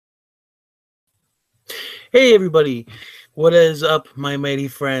Hey everybody, what is up, my mighty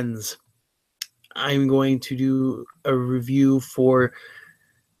friends? I'm going to do a review for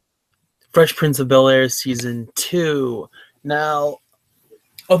Fresh Prince of Bel-Air Season 2. Now,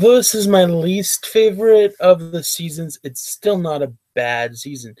 although this is my least favorite of the seasons, it's still not a bad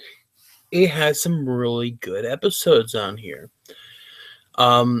season. It has some really good episodes on here.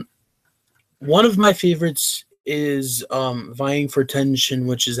 One of my favorites is Vying for Attention,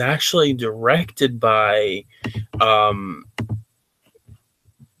 which is actually directed by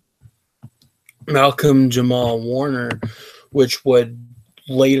Malcolm Jamal Warner, which would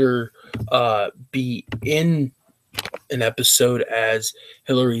later be in an episode as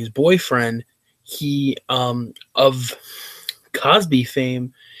Hillary's boyfriend. He of Cosby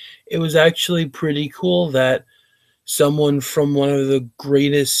fame. It was actually pretty cool that someone from one of the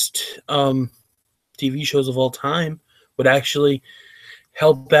greatest TV shows of all time would actually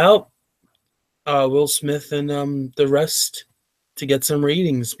help out Will Smith and the rest to get some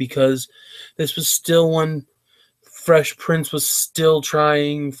ratings, because this was still when Fresh Prince was still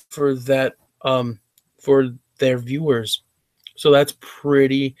trying for that for their viewers. So that's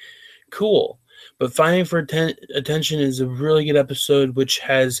pretty cool. But Fighting for Attention is a really good episode, which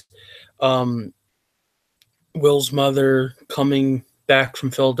has Will's mother coming back from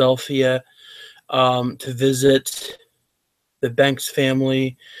Philadelphia to visit the Banks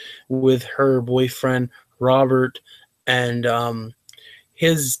family with her boyfriend Robert and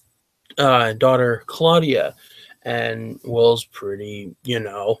his daughter Claudia. And Will's pretty,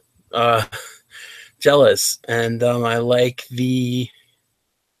 jealous. And I like the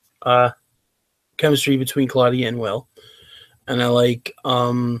chemistry between Claudia and Will. And I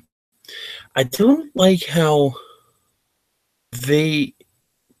don't like how they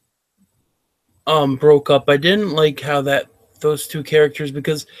broke up. I didn't like how those two characters,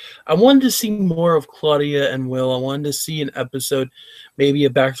 because I wanted to see more of Claudia and Will. I wanted to see an episode, maybe a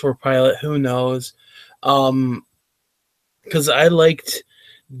backdoor pilot, who knows. Because I liked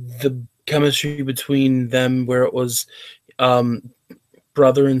the chemistry between them, where it was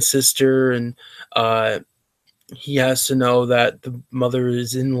brother and sister, and he has to know that the mother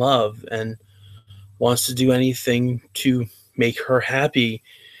is in love and wants to do anything to make her happy.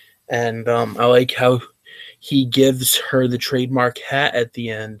 And I like how he gives her the trademark hat at the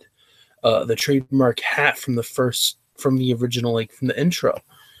end, the trademark hat from the original, like from the intro.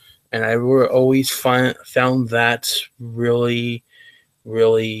 And I always found that really,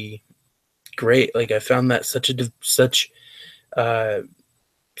 really great. Like, I found that such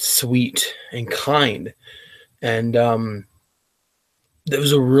sweet and kind. And it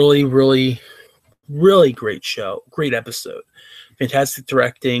was a really, really, really great show, great episode, fantastic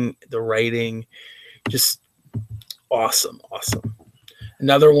directing, the writing, just awesome.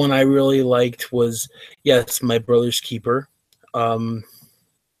 Another one I really liked was, yes, My Brother's Keeper,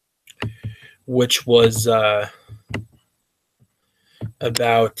 which was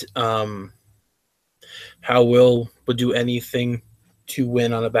about how Will would do anything to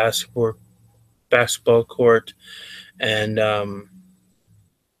win on a basketball court, and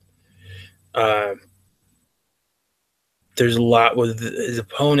there's a lot with his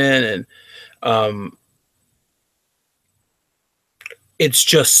opponent, and it's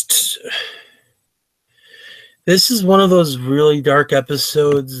just, this is one of those really dark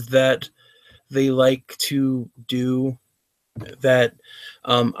episodes that they like to do, that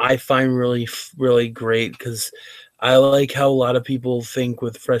I find really, really great, because I like how a lot of people think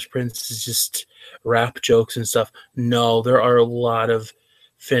with Fresh Prince is just rap jokes and stuff. No, there are a lot of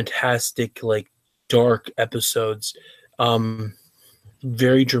fantastic, like, dark episodes,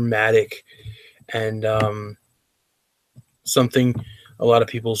 very dramatic, and something a lot of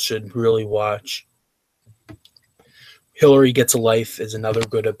people should really watch. Hillary Gets a Life is another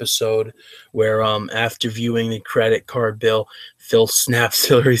good episode, where after viewing the credit card bill, Phil snaps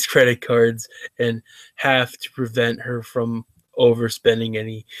Hillary's credit cards and have to prevent her from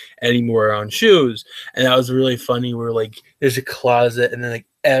overspending any more on shoes. And that was really funny, where like there's a closet, and then like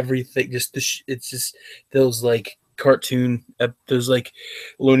everything just it's just those like cartoon, there's like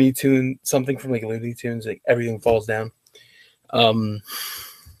Looney Tune, something from like Looney Tunes, like everything falls down.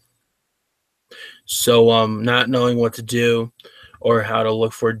 So not knowing what to do or how to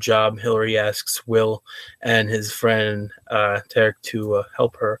look for a job, Hillary asks Will and his friend Tarek to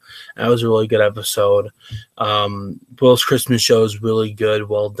help her. And that was a really good episode. Will's Christmas show is really good,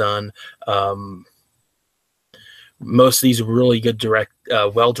 well done. Most of these are really good,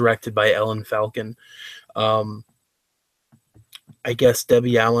 well directed by Ellen Falcon. I guess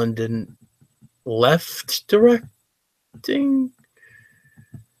Debbie Allen didn't left directing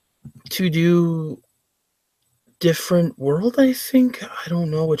to do Different World, I think. I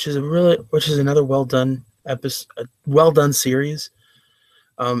don't know, which is another well done episode, well done series.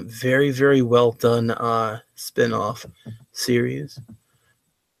 Very very well done spin-off series.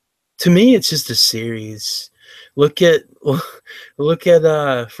 To me, it's just a series. Look at look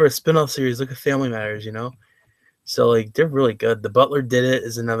at for a spin-off series, look at Family Matters, you know? So like they're really good. The Butler Did It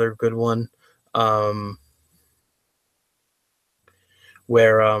is another good one. Um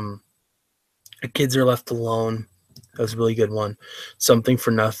where the kids are left alone. That was a really good one. Something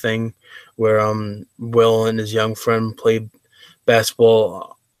for Nothing, where Will and his young friend play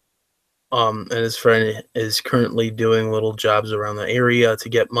basketball, and his friend is currently doing little jobs around the area to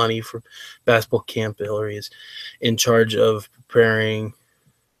get money for basketball camp. Hillary is in charge of preparing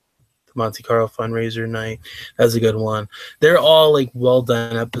the Monte Carlo fundraiser night. That's a good one. They're all like well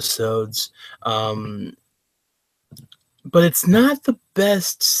done episodes. But it's not the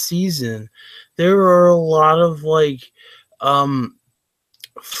best season. There are a lot of like um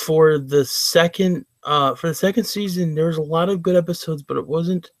for the second season there was a lot of good episodes, but it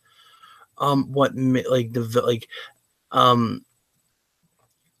wasn't like the like um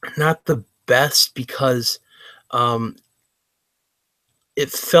not the best because um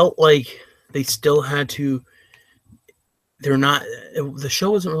it felt like they still had to they're not the show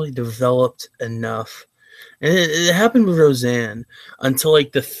wasn't really developed enough. And it happened with Roseanne until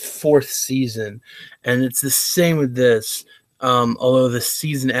like the fourth season, and it's the same with this. Although the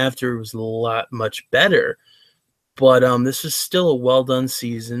season after was a lot much better, but this was still a well done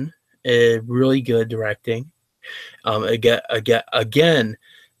season. Really good directing. Again,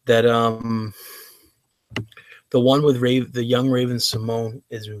 that the one with the young Raven Simone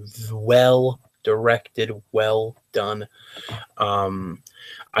is well directed, well done.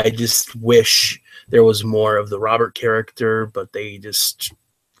 I just wish there was more of the Robert character, but they just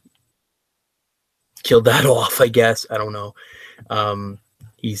killed that off, I guess. I don't know.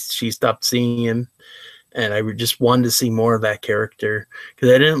 She stopped seeing him, and I just wanted to see more of that character because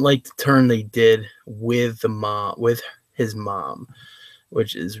I didn't like the turn they did with with his mom,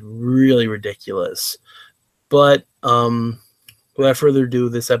 which is really ridiculous. But without further ado,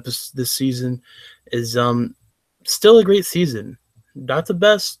 this season is still a great season. Not the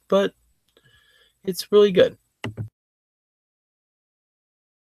best, but it's really good.